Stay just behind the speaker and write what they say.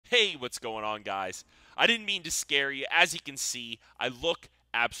Hey, what's going on, guys? I didn't mean to scare you. As you can see, I look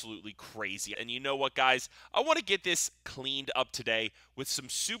absolutely crazy. And you know what, guys? I want to get this cleaned up today with some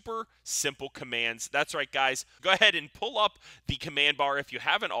super simple commands. That's right, guys. Go ahead and pull up the command bar if you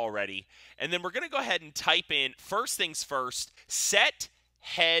haven't already. And then we're going to go ahead and type in, first things first, set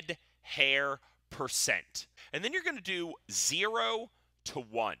head hair percent. And then you're going to do 0 to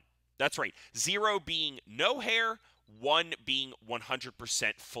 1. That's right, 0 being no hair, 1 being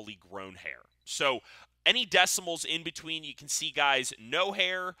 100% fully grown hair. So any decimals in between, you can see, guys, no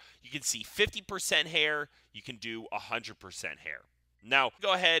hair, you can see 50% hair, you can do 100% hair. Now,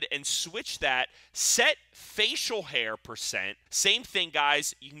 go ahead and switch that. Set facial hair percent. Same thing,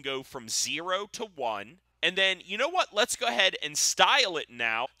 guys. You can go from 0 to 1. And then, you know what? Let's go ahead and style it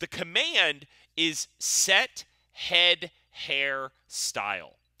now. The command is set head hair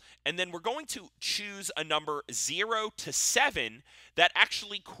style. And then we're going to choose a number 0 to 7 that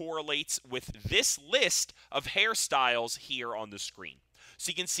actually correlates with this list of hairstyles here on the screen. So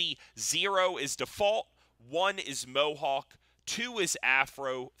you can see 0 is default, 1 is mohawk, 2 is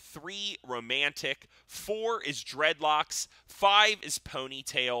afro, 3 romantic, 4 is dreadlocks, 5 is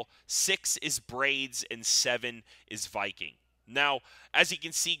ponytail, 6 is braids, and 7 is Viking. Now, as you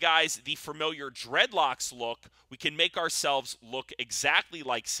can see, guys, the familiar dreadlocks look, we can make ourselves look exactly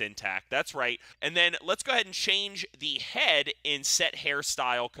like Syntac. That's right. And then let's go ahead and change the head in set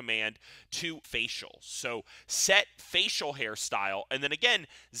hairstyle command to facial. So set facial hairstyle. And then again,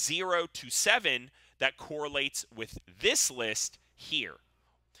 0 to 7, that correlates with this list here.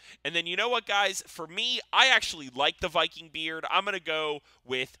 And then you know what, guys? For me, I actually like the Viking beard. I'm going to go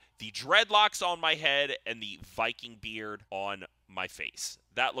with the dreadlocks on my head and the Viking beard on my face.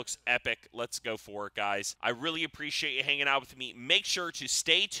 That looks epic. Let's go for it, guys. I really appreciate you hanging out with me. Make sure to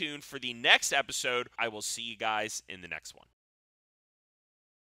stay tuned for the next episode. I will see you guys in the next one.